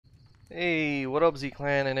Hey, what up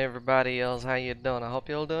Z-Clan and everybody else, how you doing? I hope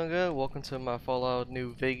you're all doing good. Welcome to my Fallout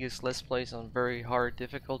New Vegas Let's Plays on very hard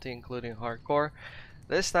difficulty, including hardcore.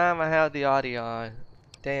 This time I have the audio on.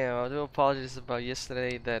 Damn, I do apologize about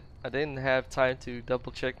yesterday that I didn't have time to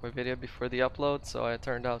double check my video before the upload, so I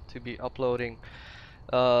turned out to be uploading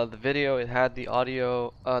the video. It had the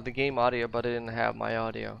audio, the game audio, but it didn't have my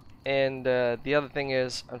audio. And the other thing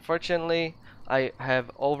is, unfortunately, I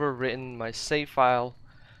have overwritten my save file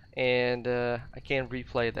and I can't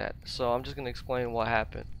replay that, so I'm just gonna explain what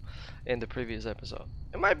happened in the previous episode.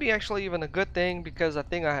 It might be actually even a good thing because I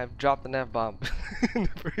think I have dropped an F-bomb in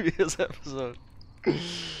the previous episode.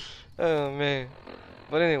 Oh man.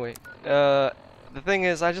 But anyway, the thing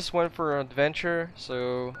is, I just went for an adventure,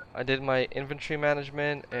 so I did my inventory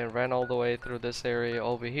management and ran all the way through this area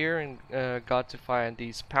over here and got to find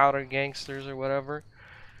these powder gangsters or whatever.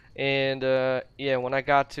 And yeah, when I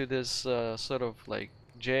got to this sort of like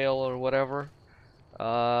jail or whatever,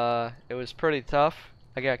 it was pretty tough.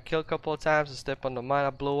 I got killed a couple of times and stepped on the mine,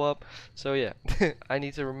 I blew up. So yeah, I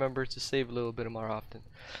need to remember to save a little bit more often.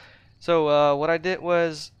 So what I did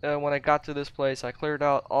was, when I got to this place, I cleared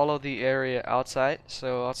out all of the area outside.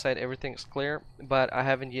 So outside everything's clear, but I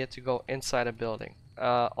haven't yet to go inside a building.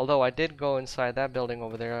 Although I did go inside that building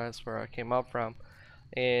over there, that's where I came up from.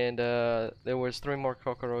 And there was 3 more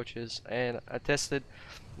cockroaches, and I tested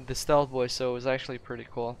the stealth voice, so it was actually pretty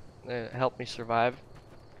cool. It helped me survive.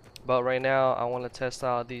 But right now I want to test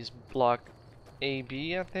out these block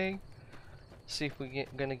AB, I think. See if we're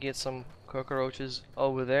gonna get some cockroaches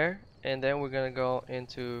over there, and then we're gonna go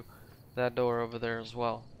into that door over there as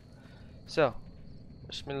well. So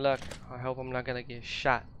wish me luck. I hope I'm not gonna get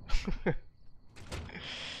shot.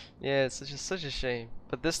 Yeah, it's just such a shame.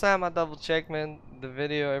 But this time I double checked, man. The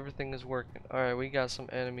video, everything is working. Alright, we got some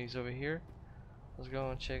enemies over here. Let's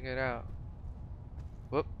go and check it out.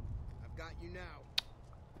 Whoop. I've got you now.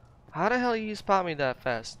 How the hell you spot me that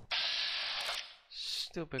fast?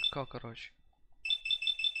 Stupid cockroach.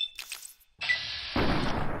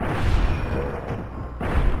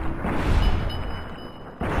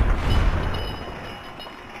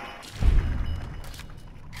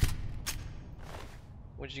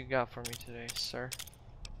 What you got for me today, sir?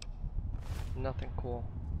 Nothing cool.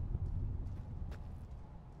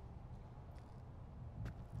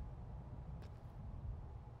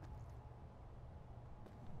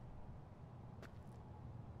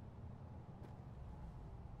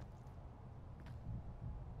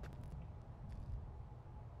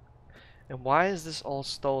 And why is this all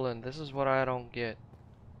stolen? This is what I don't get.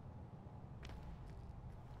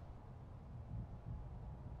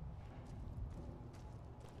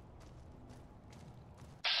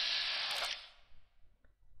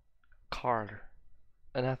 Card.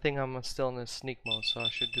 And I think I'm still in this sneak mode, so I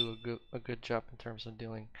should do a good job in terms of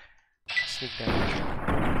dealing sneak damage.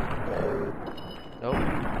 Nope.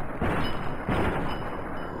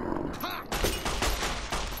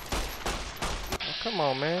 Oh, come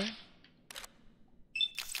on, man.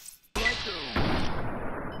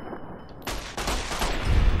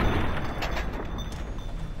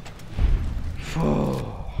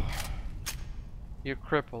 You're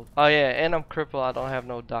crippled. Oh yeah, and I'm crippled. I don't have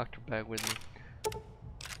no doctor bag with me.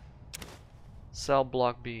 Cell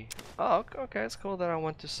block B. Oh, okay, it's cool that I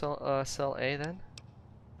went to cell A then.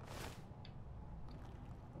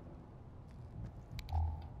 What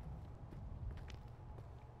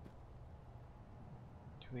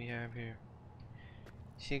do we have here?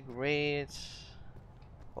 Cigarettes.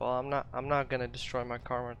 Well, I'm not gonna destroy my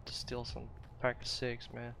karma to steal some pack of cigs,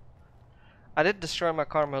 man. I did destroy my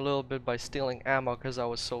karma a little bit by stealing ammo because I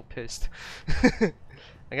was so pissed.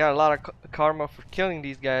 I got a lot of karma for killing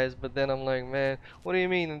these guys, but then I'm like, man, what do you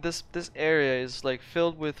mean? This area is like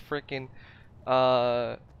filled with freaking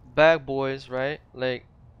bad boys, right? Like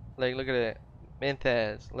look at that,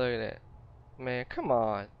 Mentas, look at that, man, come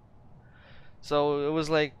on. So it was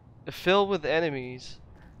like filled with enemies,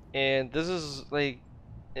 and this is like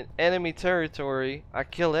an enemy territory. I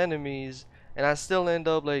kill enemies. And I still end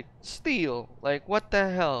up like steal. Like what the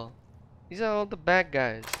hell? These are all the bad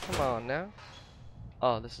guys. Come on now.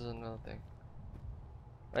 Oh, this is another thing.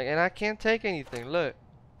 Like, and I can't take anything. Look.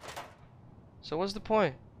 So what's the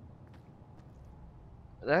point?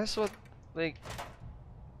 That's what like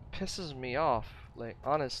pisses me off. Like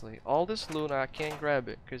honestly, all this loot I can't grab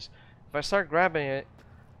it because if I start grabbing it,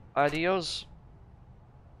 adios.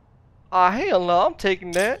 Ah, hell no! I'm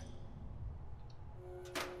taking that.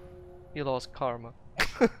 He lost karma.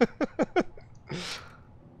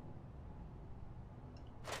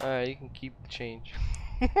 Alright, you can keep the change.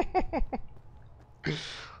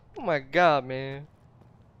 Oh my god, man.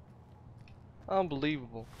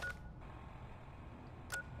 Unbelievable.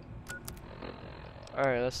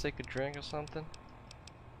 Alright, let's take a drink or something.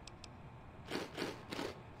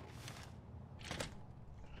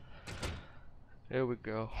 There we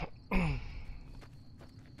go. By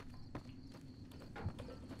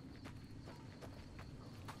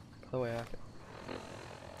the way,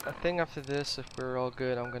 I think after this, if we're all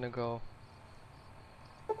good, I'm gonna go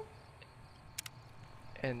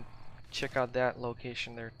and check out that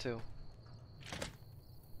location there too.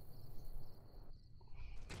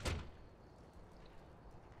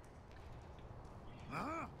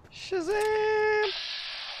 Shazam!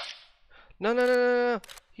 No, no, no, no, no!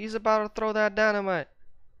 He's about to throw that dynamite.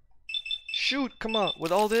 Shoot! Come on!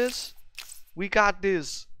 With all this, we got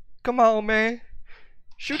this. Come on, man!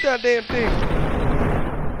 Shoot that damn thing!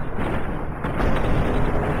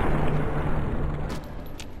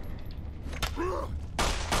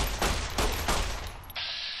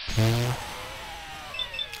 Damn!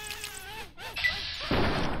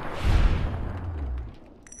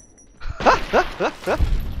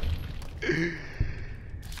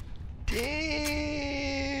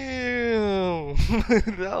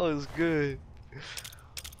 That was good.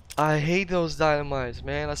 I hate those dynamites,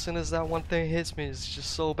 man. As soon as that one thing hits me, it's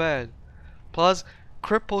just so bad. Plus,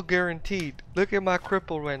 cripple guaranteed. Look at my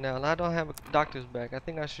cripple right now, and I don't have a doctor's bag. I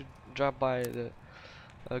think I should drop by the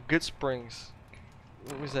Good Springs.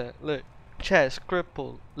 What was that? Look, chest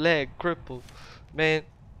crippled, leg crippled. Man,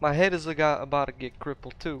 my head is about to get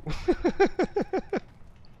crippled too.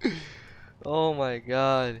 Oh my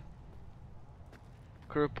god.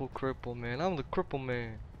 Cripple, man. I'm the cripple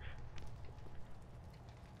man.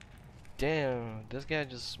 Damn, this guy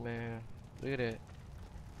just, man. Look at it.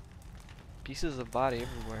 Pieces of body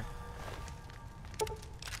everywhere.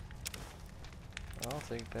 I'll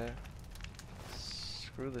take that.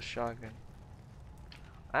 Screw the shotgun.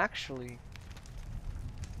 Actually,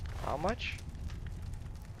 how much?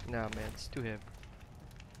 Nah, man, it's too heavy.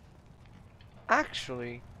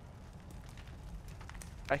 Actually,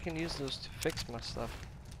 I can use those to fix my stuff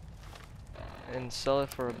and sell it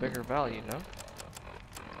for a bigger value, no?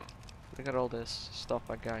 Look at all this stuff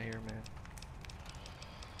I got here, man.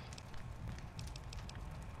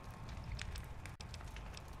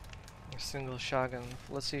 A single shotgun.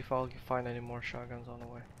 Let's see if I'll find any more shotguns on the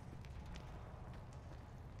way.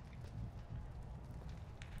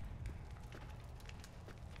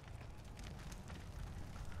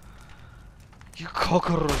 You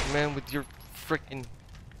cockroach, man, with your freaking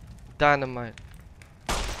dynamite.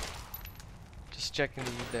 Just checking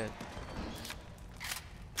that you're dead.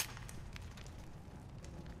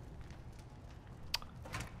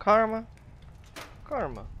 Karma.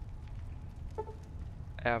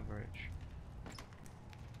 Average.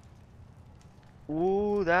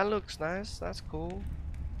 Ooh, that looks nice. That's cool.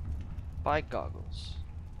 Bike goggles.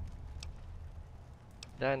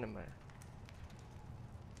 Dynamite.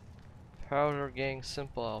 Powder gang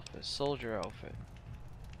simple outfit. Soldier outfit.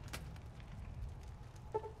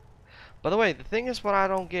 By the way, the thing is what I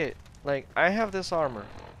don't get. Like, I have this armor,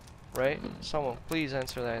 right? Someone please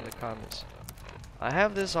answer that in the comments. I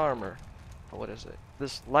have this armor. What is it?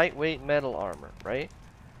 This lightweight metal armor, right?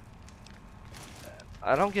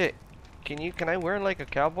 I don't get. Can I wear like a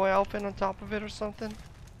cowboy outfit on top of it or something?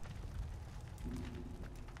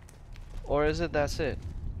 Or is it that's it?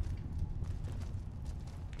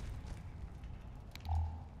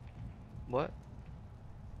 What?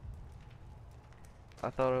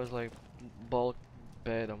 I thought it was like bulk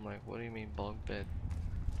bed. I'm like, what do you mean bulk bed?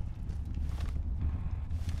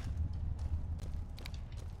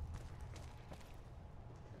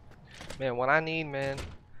 Man, what I need, man,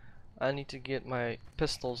 I need to get my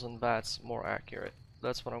pistols and bats more accurate.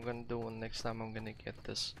 That's what I'm gonna do when next time I'm gonna get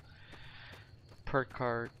this perk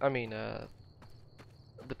card. I mean, the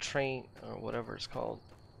train or whatever it's called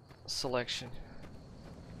selection.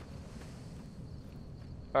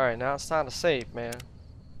 Alright, now it's time to save, man.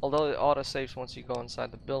 Although it auto saves once you go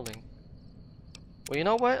inside the building. Well, you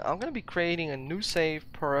know what? I'm gonna be creating a new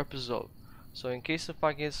save per episode. So in case if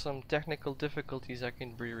I get some technical difficulties, I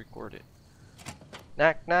can re-record it.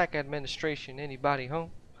 Knock knock, administration. Anybody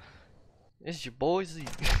home? It's your boy Z.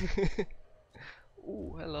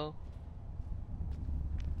 Ooh, hello.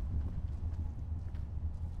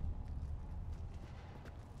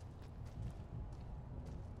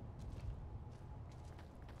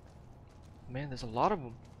 Man, there's a lot of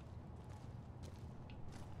them.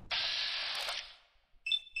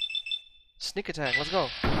 Sneak attack, let's go.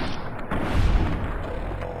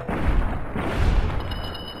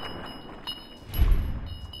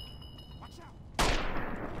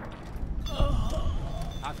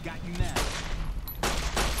 I've got you now.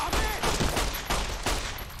 I'm in!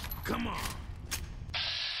 Come on.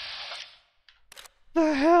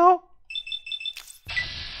 The hell?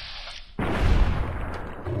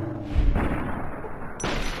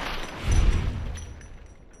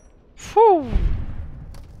 Phew.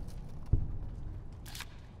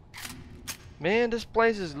 Man, this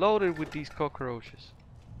place is loaded with these cockroaches.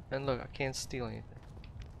 And look, I can't steal anything.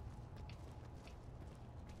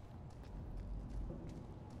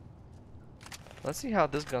 Let's see how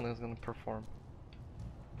this gun is gonna perform.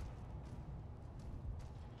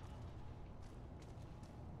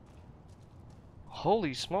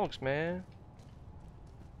 Holy smokes, man.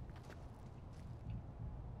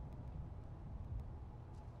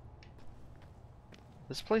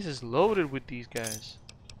 This place is loaded with these guys.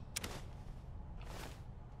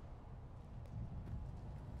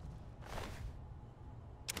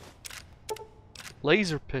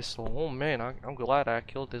 Laser pistol. Oh man, I'm glad I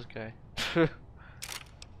killed this guy.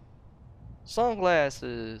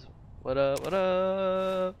 Sunglasses. What up, what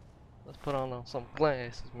up? Let's put on some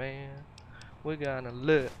glasses, man. We're gonna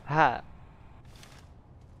look hot.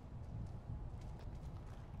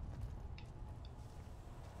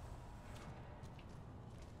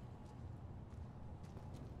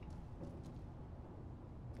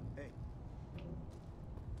 Hey.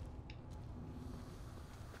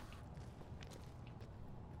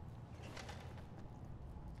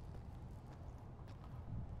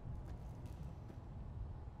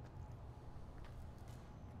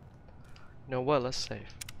 You know what? Let's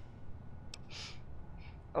save.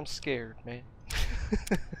 I'm scared, man.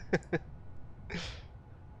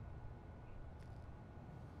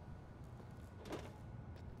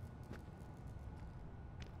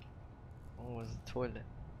 Oh, it's the toilet.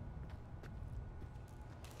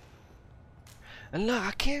 And look,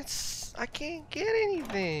 I can't get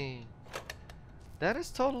anything. That is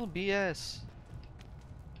total BS.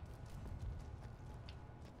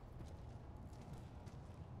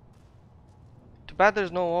 Too bad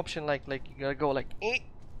there's no option like you gotta go like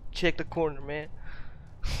check the corner, man.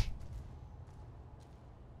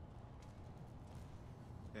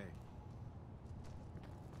 Hey.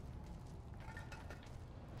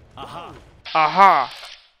 Aha. Aha!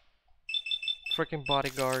 Freaking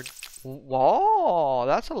bodyguard. Whoa,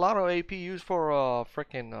 that's a lot of AP used for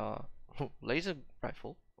freaking laser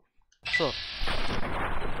rifle. So.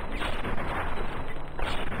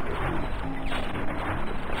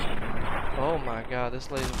 Oh my god,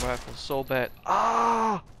 this laser rifle is so bad.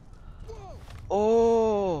 Ah!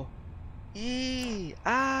 Oh! Ee!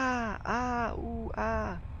 Ah! Ah! Ooh!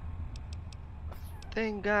 Ah!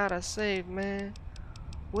 Thank God I saved, man.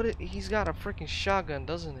 He's got a freaking shotgun,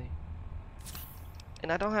 doesn't he?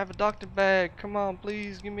 And I don't have a doctor bag. Come on,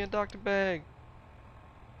 please, give me a doctor bag.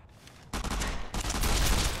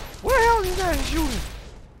 Where the hell is he guys shooting?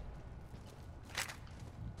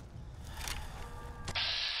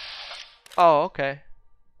 Oh, okay.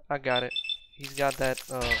 I got it. He's got that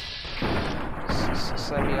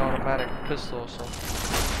semi-automatic pistol or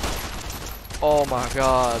something. Oh my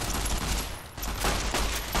god.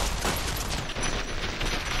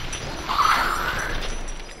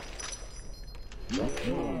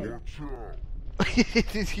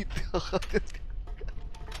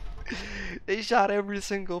 They shot every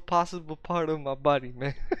single possible part of my body,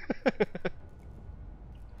 man.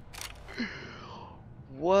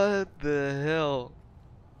 What the hell?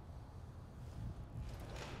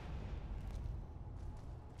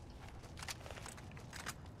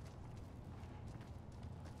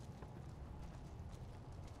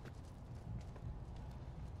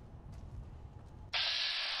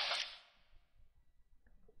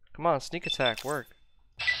 Come on, sneak attack, work.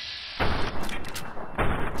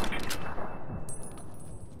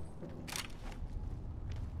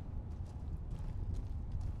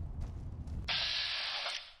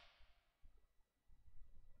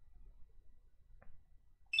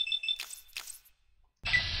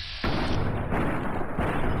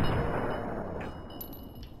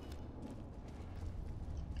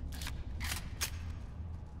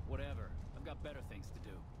 Whatever. I've got better things to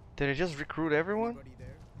do. Did it just recruit everyone? Anybody there?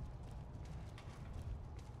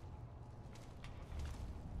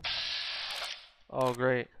 Oh,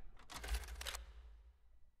 great.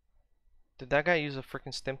 Did that guy use a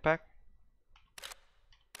freaking stim pack?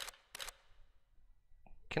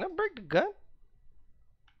 Can I break the gun?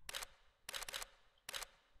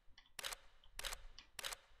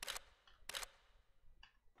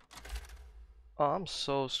 Oh, I'm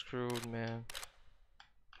so screwed, man.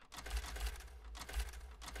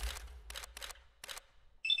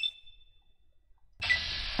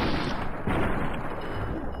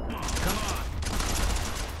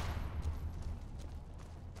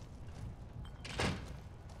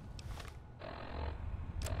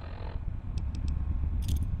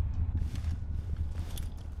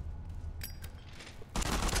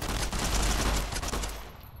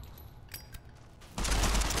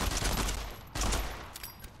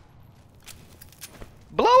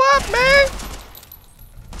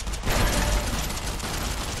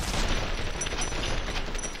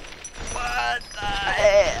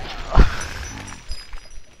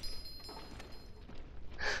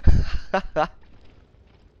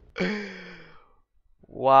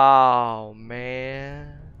 Wow,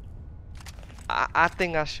 man. I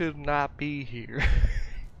think I should not be here.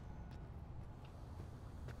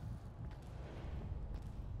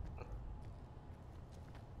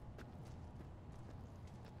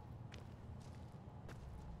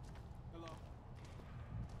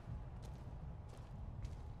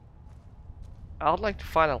 I would like to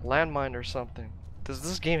find a landmine or something. Does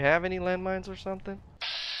this game have any landmines or something?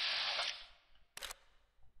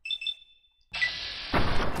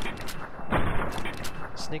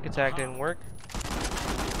 Sneak attack didn't work.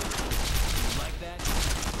 Like that?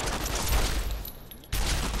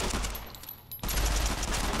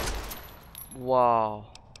 Wow.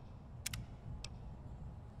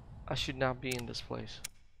 I should not be in this place.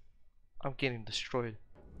 I'm getting destroyed.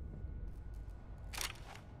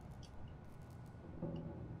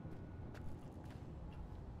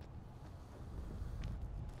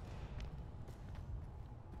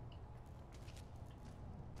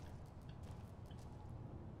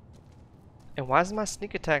 And why is my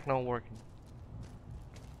sneak attack not working?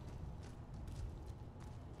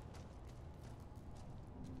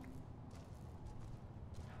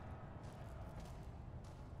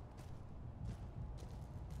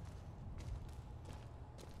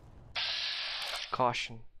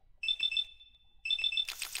 Caution.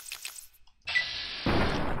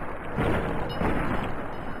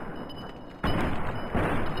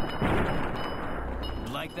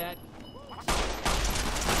 Like that?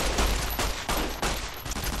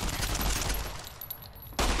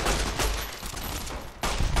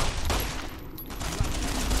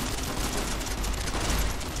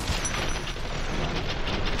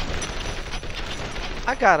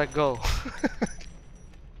 I gotta go.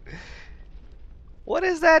 What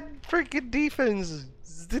is that freaking defense?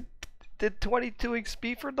 Did 22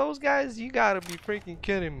 XP for those guys? You gotta be freaking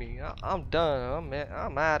kidding me. I'm done.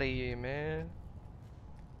 I'm out of here, man.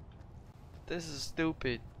 This is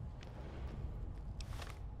stupid.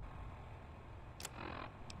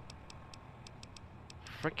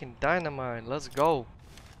 Freaking dynamite. Let's go.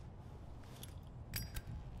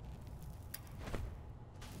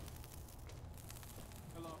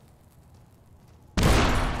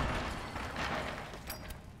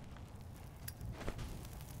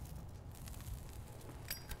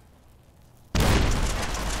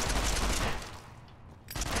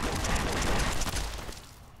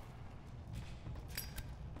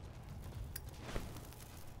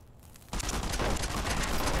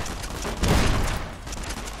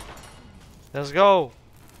 Let's go.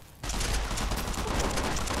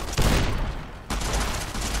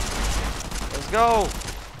 Let's go.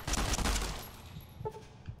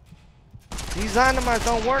 These dynamites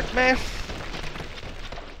don't work, man.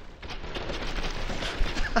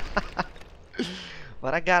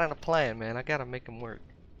 But I got a plan, man. I gotta make them work.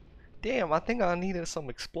 Damn, I think I needed some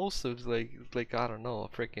explosives, like I don't know, a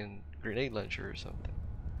freaking grenade launcher or something.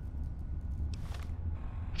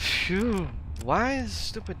 Phew. Why is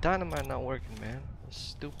stupid dynamite not working, man? It's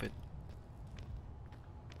stupid.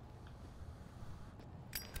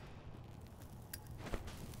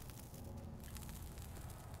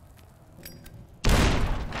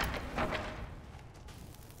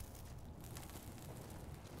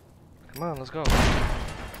 Come on, let's go.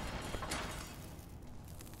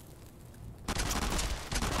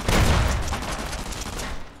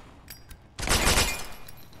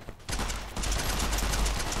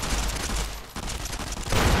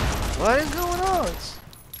 What is going on? It's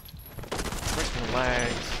freaking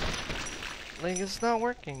lags. Like, it's not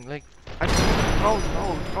working. Like, I just throw.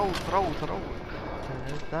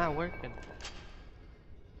 It's not working.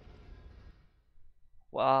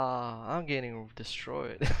 Wow, I'm getting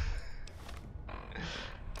destroyed.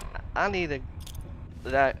 I need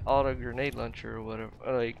that auto grenade launcher or whatever.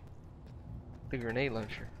 Or like, the grenade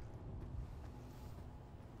launcher.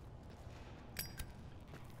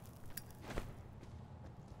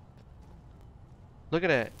 Look at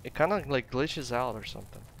that. It kind of like glitches out or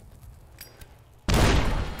something.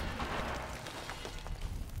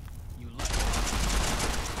 You like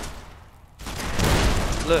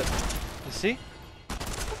Look. You see?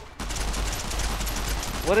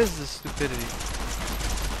 What is this stupidity?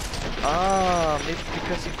 Ah, maybe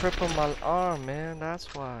because he crippled my arm, man.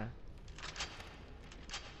 That's why.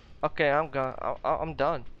 Okay, I'm gone. I'm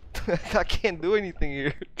done. I can't do anything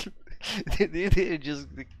here. They just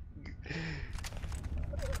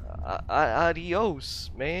adios,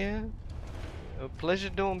 man. A pleasure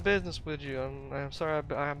doing business with you. I'm sorry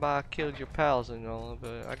I killed your pals and all,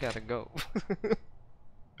 but I gotta go.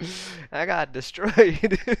 I got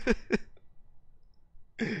destroyed.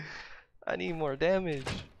 I need more damage.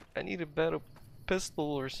 I need a better pistol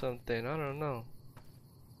or something. I don't know.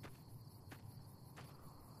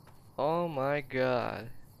 Oh my god.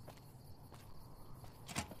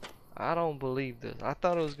 I don't believe this. I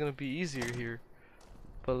thought it was gonna be easier here.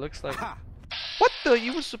 But it looks like... Ha! What the?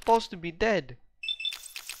 You were supposed to be dead.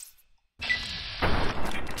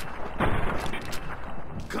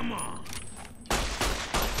 Come on.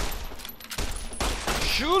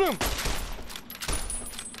 Shoot him!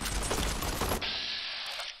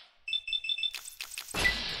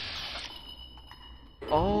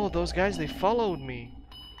 Oh, those guys, they followed me.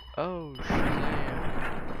 Oh, shit.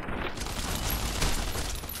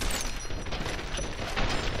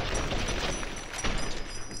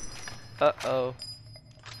 Uh-oh.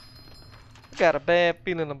 I got a bad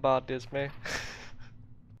feeling about this, man.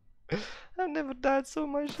 I've never died so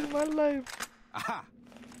much in my life. Aha!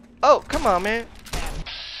 Oh, come on, man.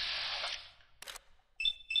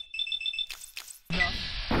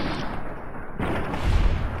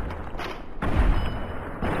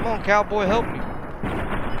 Come on, cowboy, help me.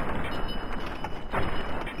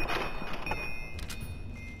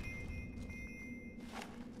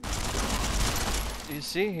 You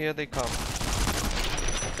see, here they come.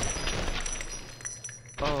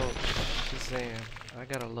 Oh, Shazam. I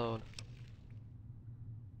gotta load.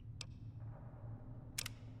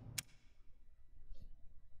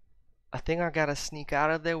 I think I gotta sneak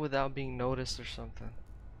out of there without being noticed or something.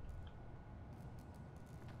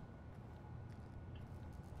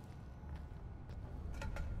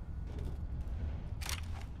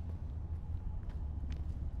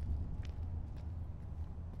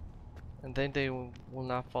 And then they will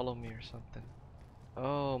not follow me or something.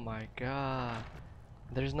 Oh my god.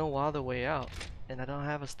 There's no other way out. And I don't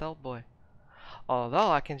have a stealth boy.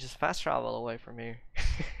 Although I can just fast travel away from here.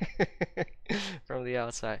 From the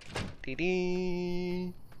outside.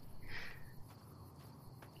 Dee-dee.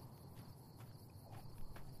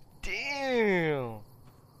 Damn.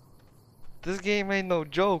 This game ain't no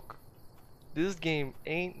joke. This game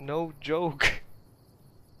ain't no joke.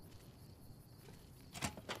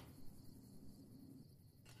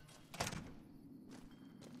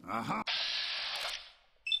 Uh-huh.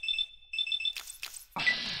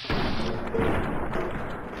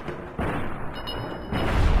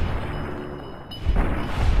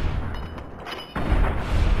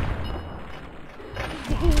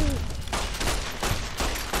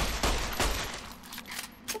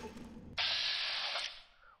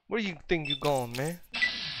 Where do you think you going, man?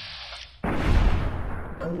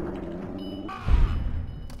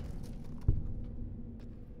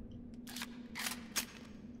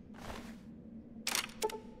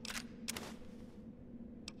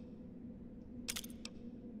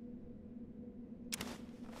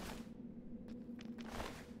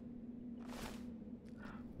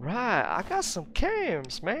 Right, I got some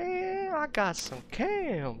cams, man. I got some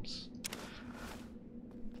cams.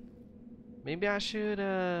 Maybe I should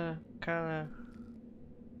kinda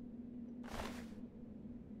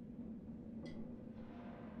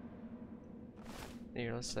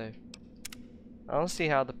here, let's save. I don't see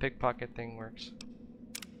how the pickpocket thing works.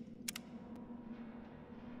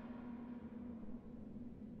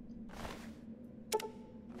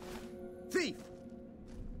 Thief!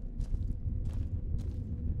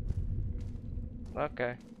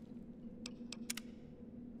 Okay.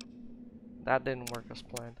 That didn't work as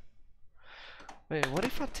planned. Wait, what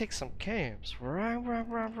if I take some cams? Rah, rah,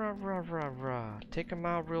 rah, rah, rah, rah, rah. Take them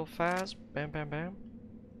out real fast. Bam, bam, bam.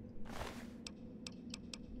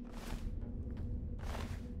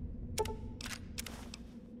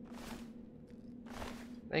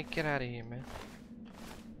 Hey, get out of here, man.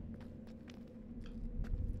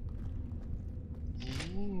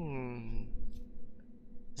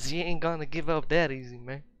 Z ain't gonna give up that easy,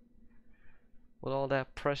 man. With all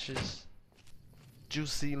that precious,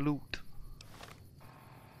 juicy loot.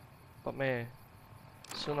 But man,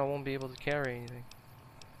 soon I won't be able to carry anything.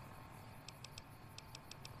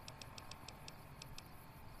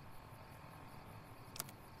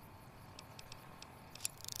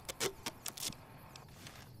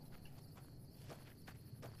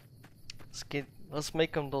 Let's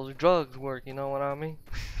make them those drugs work, you know what I mean?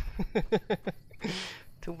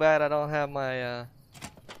 Too bad I don't have my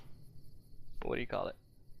what do you call it?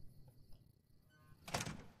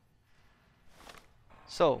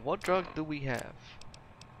 So, what drug do we have?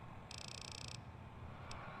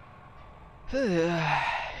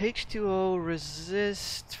 H2O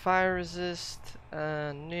resist, fire resist,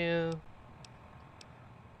 new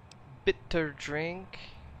bitter drink,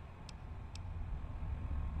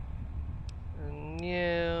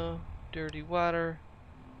 new dirty water,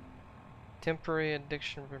 temporary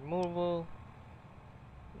addiction removal,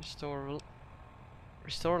 restore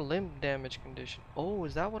Restore limb damage condition. Oh,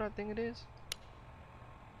 is that what I think it is?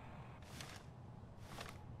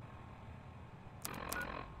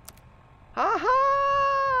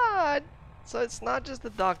 Haha! So it's not just the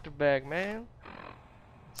doctor bag, man.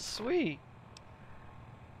 Sweet.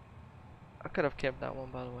 I could have kept that one,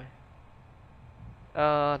 by the way.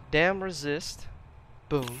 Dam resist.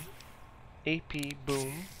 Boom. AP,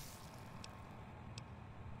 boom.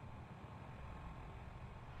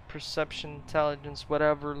 Perception, intelligence,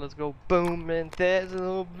 whatever. Let's go boom and there's a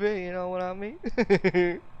little bit, you know what I mean?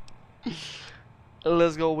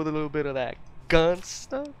 Let's go with a little bit of that gun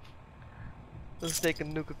stuff. Let's take a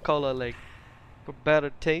Nuka-Cola Lake for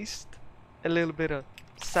better taste. A little bit of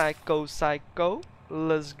psycho.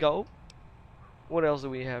 Let's go. What else do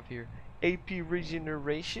we have here? AP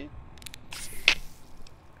regeneration.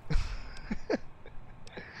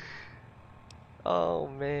 Oh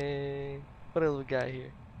man. What else we got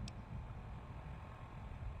here?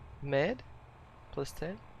 Med plus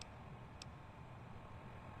 10.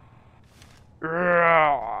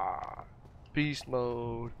 Beast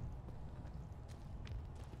mode.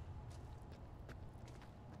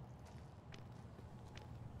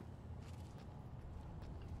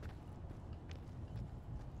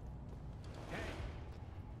 Hey,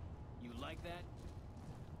 you like that?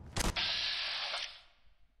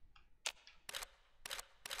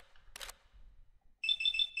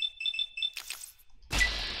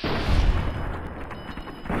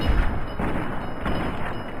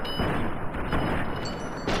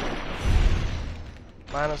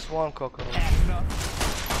 -1 coconut.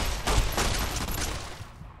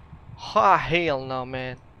 Ha, hell no,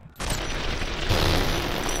 man.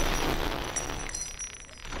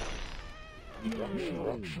 What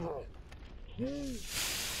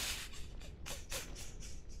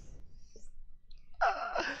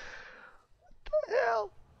the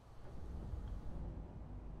hell?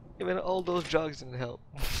 Even all those drugs didn't help.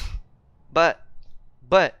 but,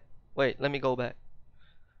 wait, let me go back.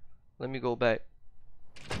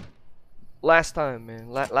 Last time, man.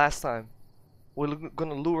 Last time. We're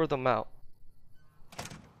gonna lure them out.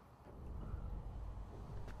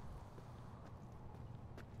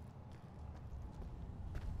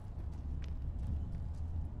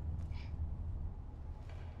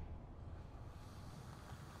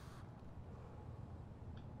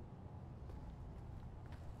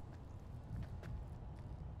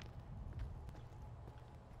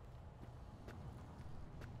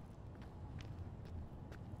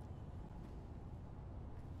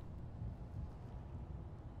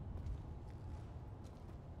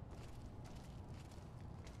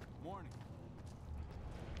 Morning.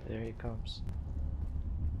 There he comes.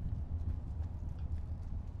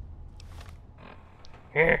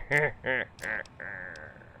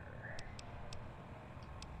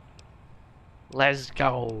 Let's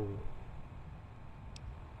go.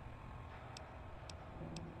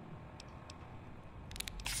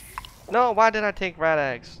 No, why did I take rat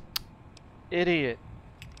eggs? Idiot.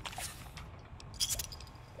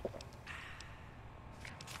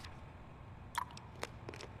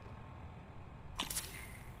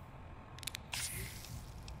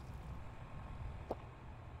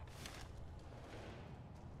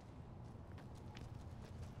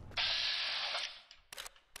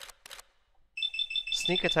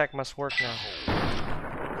 Sneak attack must work now.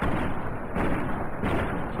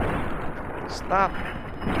 Stop.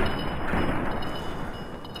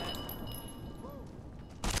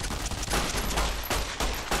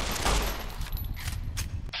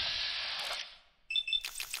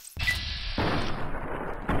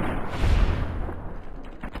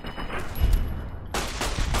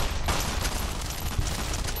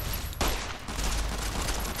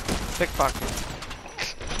 Pickpocket.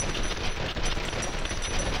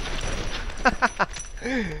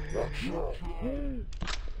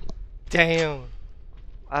 Damn.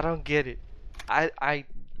 I don't get it. I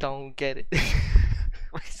don't get it.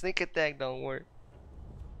 My sneak attack don't work.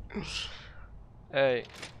 Hey,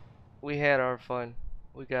 we had our fun.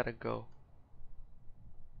 We gotta go.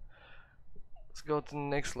 Let's go to the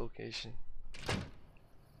next location.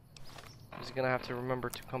 He's gonna have to remember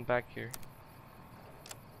to come back here.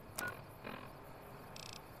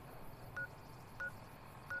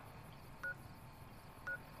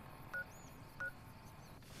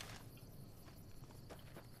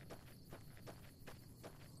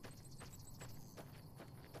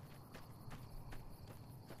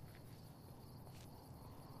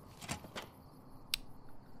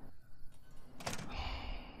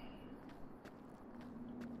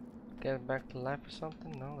 Get back to life or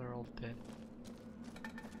something? No, they're all dead.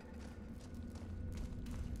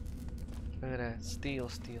 Look at that. Steel,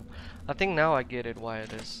 steel. I think now I get it why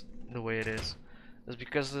it is the way it is. It's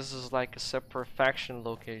because this is like a separate faction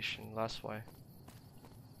location. That's why.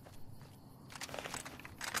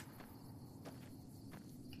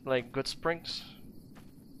 Like Good Springs.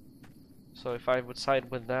 So if I would side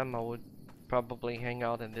with them, I would probably hang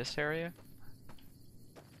out in this area.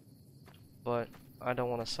 But I don't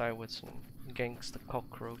want to side with some gangsta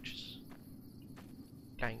cockroaches.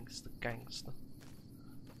 Gangsta, gangsta.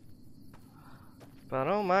 But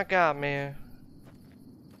oh my god, man.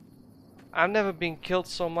 I've never been killed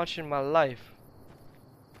so much in my life.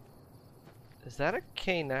 Is that a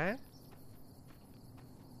K9?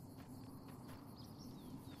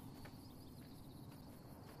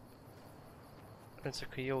 It's a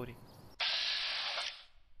coyote.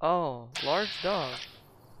 Oh, large dog.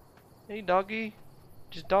 Hey doggy,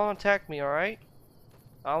 just don't attack me, alright?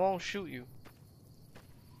 I won't shoot you.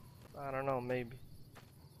 I don't know, maybe.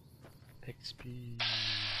 XP.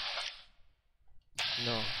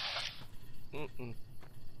 No. Mm-mm.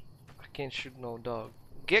 I can't shoot no dog.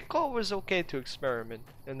 Gecko was okay to experiment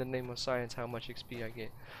in the name of science how much XP I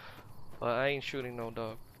get. But I ain't shooting no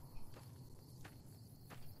dog.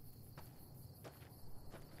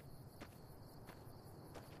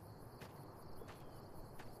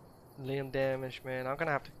 Limb damage, man. I'm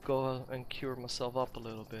gonna have to go and cure myself up a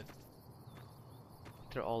little bit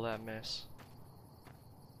after all that mess.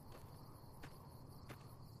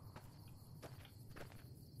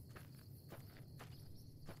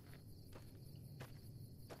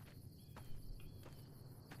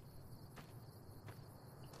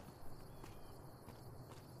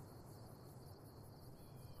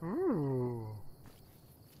 Ooh.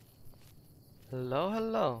 Hello,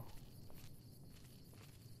 hello.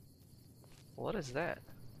 What is that?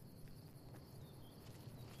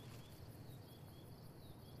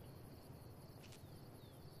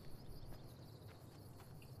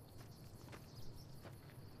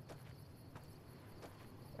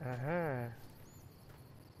 Uh-huh.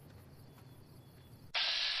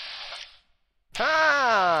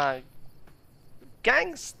 Ha!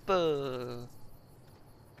 Gangster!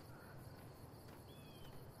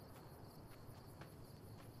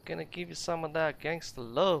 Gonna give you some of that gangster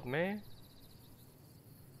love, man.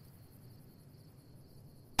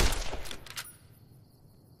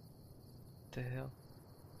 The hell?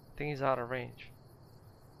 I think he's out of range.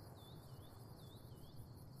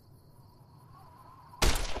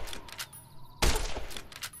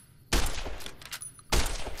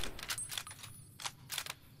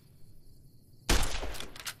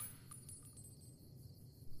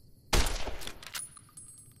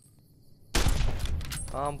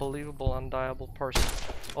 Unbelievable, undiable person.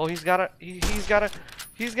 Oh, he's got a, he's got a,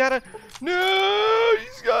 no,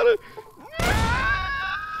 he's got a,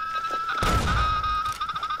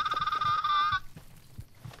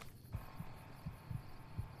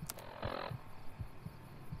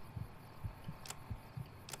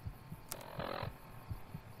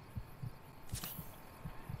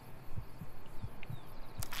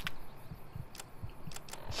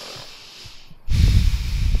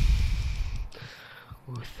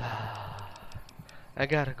 I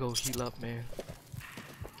gotta go heal up, man.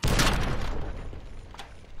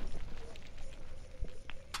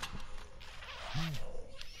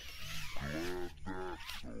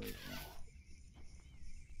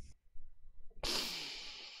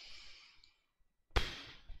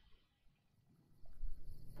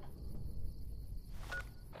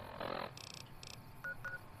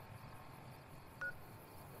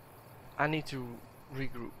 I need to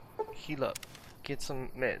regroup, heal up, get some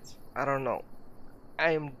meds. I don't know.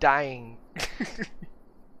 I am dying.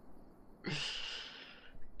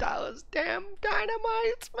 That was damn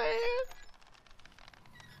dynamite, man.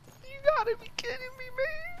 You gotta be kidding me,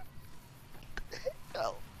 man.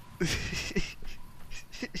 Oh.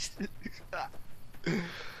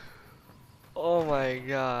 Oh my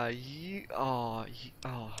god. Oh.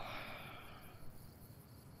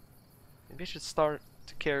 Maybe I should start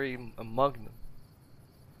to carry a Magnum.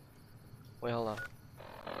 Wait, hold on.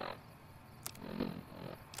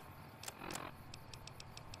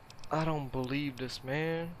 I don't believe this,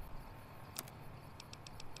 man.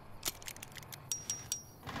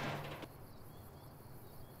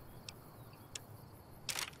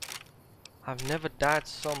 I've never died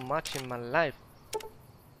so much in my life.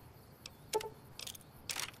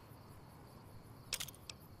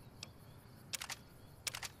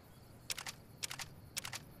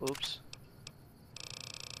 Oops.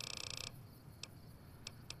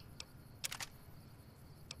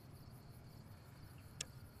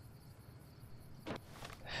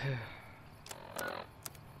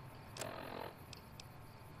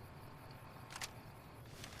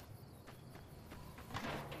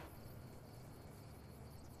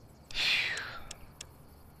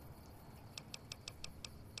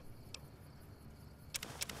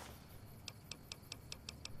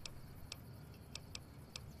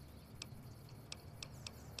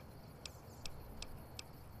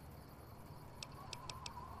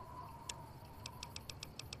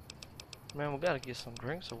 Man, we gotta get some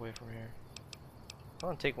drinks away from here. I'm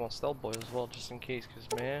gonna take one stealth boy as well, just in case, cause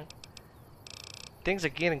man, things are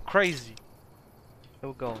getting crazy. Here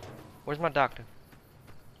we go. Where's my doctor?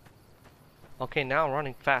 Okay, now I'm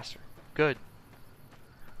running faster. Good.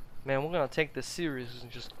 Man, we're gonna take this serious and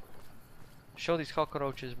just show these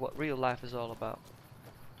cockroaches what real life is all about.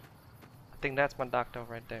 I think that's my doctor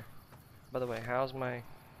right there. By the way, how's my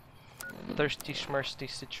thirsty schmersty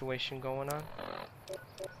situation going on?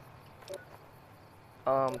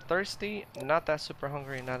 Thirsty, not that super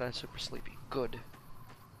hungry, not that super sleepy. Good.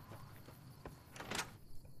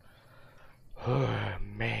 Oh,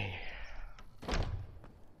 man. I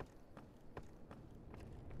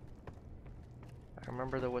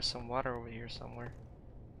remember there was some water over here somewhere.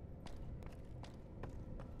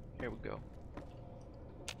 Here we go.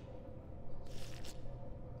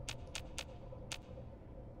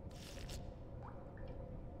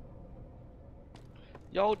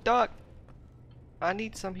 Yo, Doc! I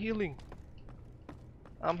need some healing.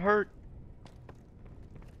 I'm hurt.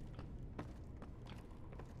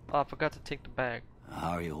 Oh, I forgot to take the bag.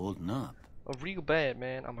 How are you holding up? Oh, real bad,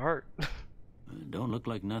 man. I'm hurt. Don't look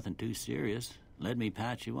like nothing too serious. Let me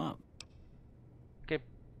patch you up. Okay,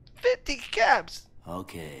 50 caps!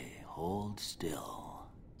 Okay, hold still.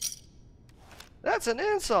 That's an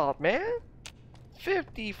insult, man.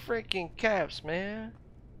 50 freaking caps, man.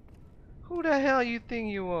 Who the hell you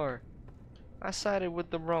think you are? I sided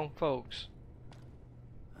with the wrong folks.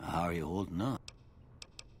 How are you holding up?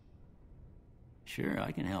 Sure,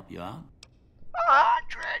 I can help you out.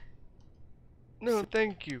 100! No,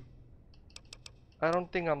 thank you. I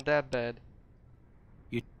don't think I'm that bad.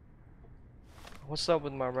 You... What's up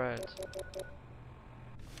with my rides?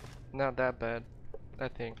 Not that bad, I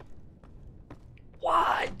think.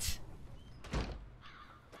 What?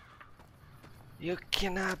 You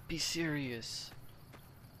cannot be serious.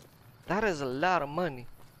 That is a lot of money.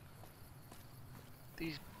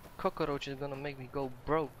 These cockroaches are gonna make me go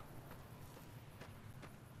broke.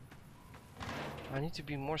 I need to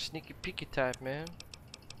be more sneaky peeky type, man.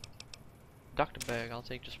 Doctor bag, I'll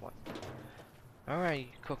take just one. Alright, you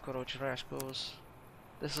cockroach rascals.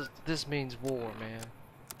 This means war, man.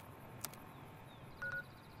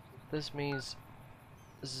 This means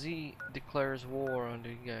Z declares war on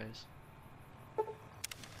you guys.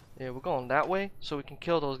 Yeah, we're going that way so we can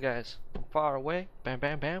kill those guys from far away. Bam,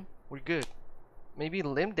 bam, bam. We're good. Maybe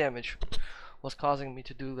limb damage was causing me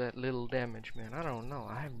to do that little damage, man. I don't know.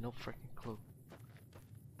 I have no freaking clue.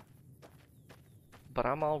 But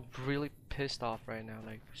I'm all really pissed off right now.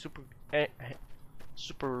 Like super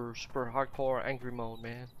hardcore angry mode,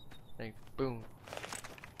 man. Like boom.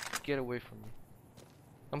 Get away from me.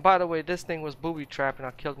 And by the way, this thing was booby trapped and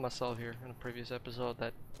I killed myself here in a previous episode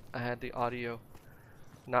that I had the audio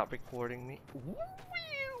not recording me. Woo,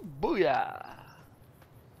 booyah!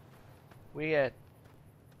 We had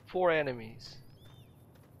 4 enemies.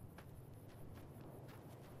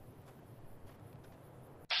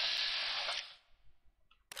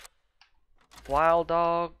 Wild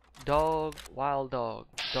dog, dog, wild dog,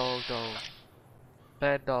 dog, dog.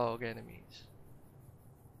 Bad dog enemies.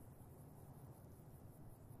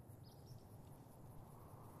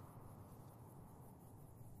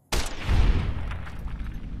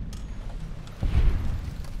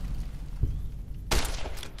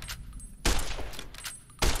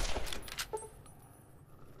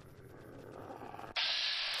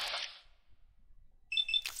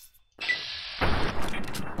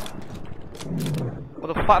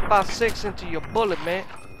 With a 5.56 into your bullet, man.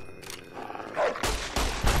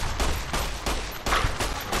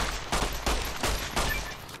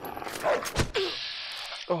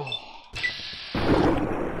 Oh.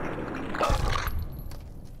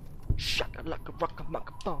 Shaka like a rock a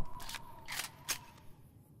bomb.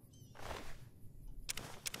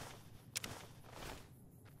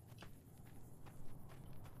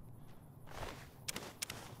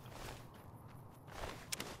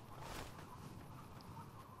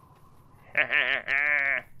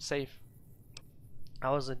 Safe. That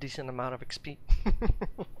was a decent amount of XP.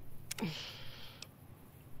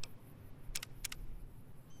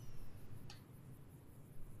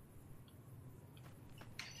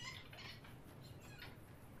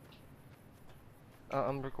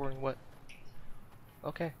 I'm recording what?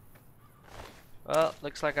 Okay. Well,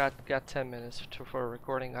 looks like I got 10 minutes for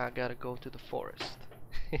recording. I gotta go to the forest.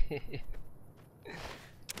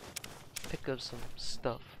 Pick up some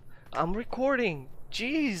stuff. I'm recording!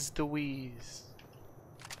 Jeez Louise!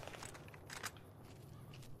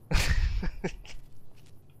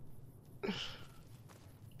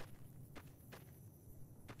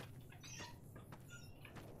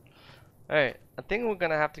 Alright, I think we're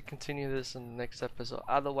gonna have to continue this in the next episode.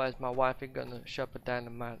 Otherwise, my wife is gonna shove a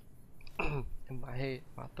dynamite in my head,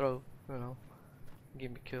 my throat, you know,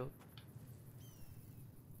 get me killed.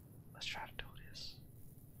 Let's try to do this.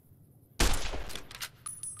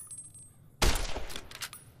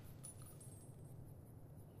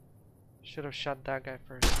 Should have shot that guy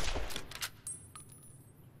first.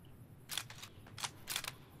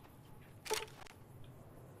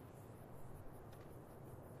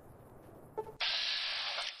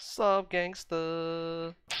 Sup,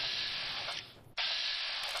 gangsta?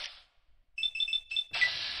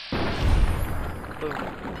 Boom.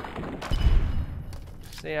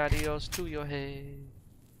 Say adios to your head.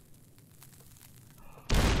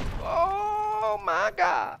 Oh my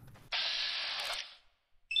god.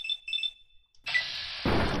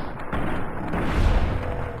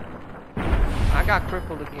 I got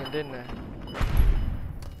crippled again, didn't I?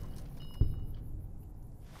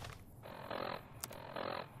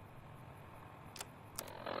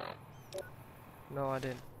 No, I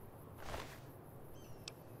didn't.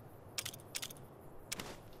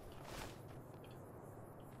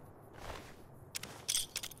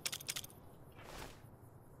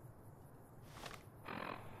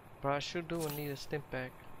 But I sure do need a stim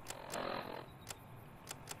pack.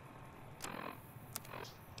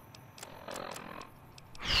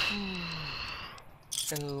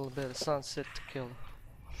 And a little bit of sunset to kill.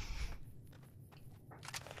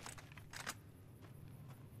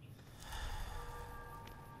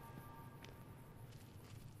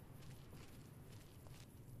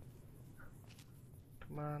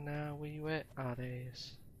 Come on now, where you at? Ah, there he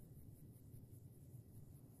is.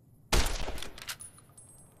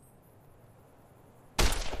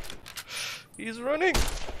 He's running!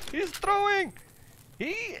 He's throwing!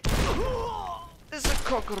 He is a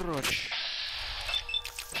cockroach!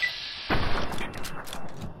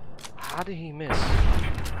 How did he miss?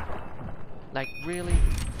 Like, really?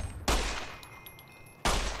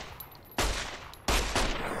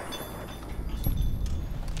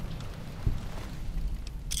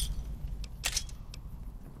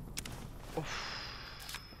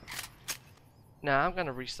 Nah, I'm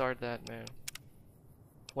gonna restart that, man.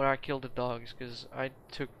 Where I killed the dogs, because I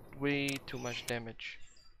took way too much damage.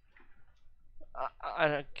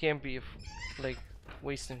 I can't be like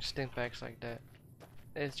wasting stim packs like that.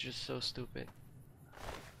 It's just so stupid.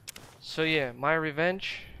 So yeah, my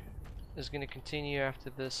revenge is gonna continue after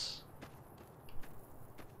this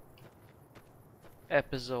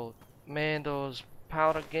episode. Man, those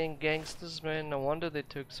powder gang gangsters, man, no wonder they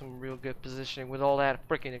took some real good positioning with all that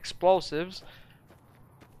freaking explosives.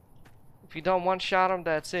 If you don't one-shot them,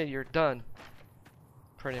 that's it, you're done.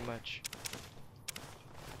 Pretty much.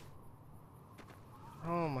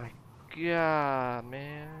 Oh my god,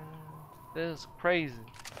 man. This is crazy.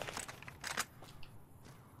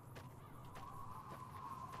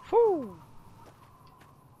 Whew.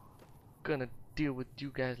 Gonna deal with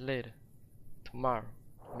you guys later. Tomorrow.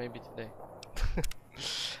 Maybe today.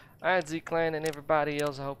 Alright, Z-Clan and everybody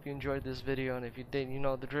else, I hope you enjoyed this video. And if you did, you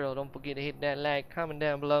know the drill. Don't forget to hit that like, comment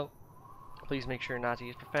down below. Please make sure not to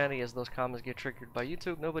use profanity, as those comments get triggered by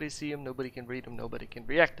YouTube. Nobody see them, nobody can read them, nobody can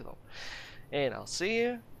react to them. And I'll see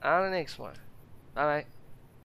you on the next one. Bye bye.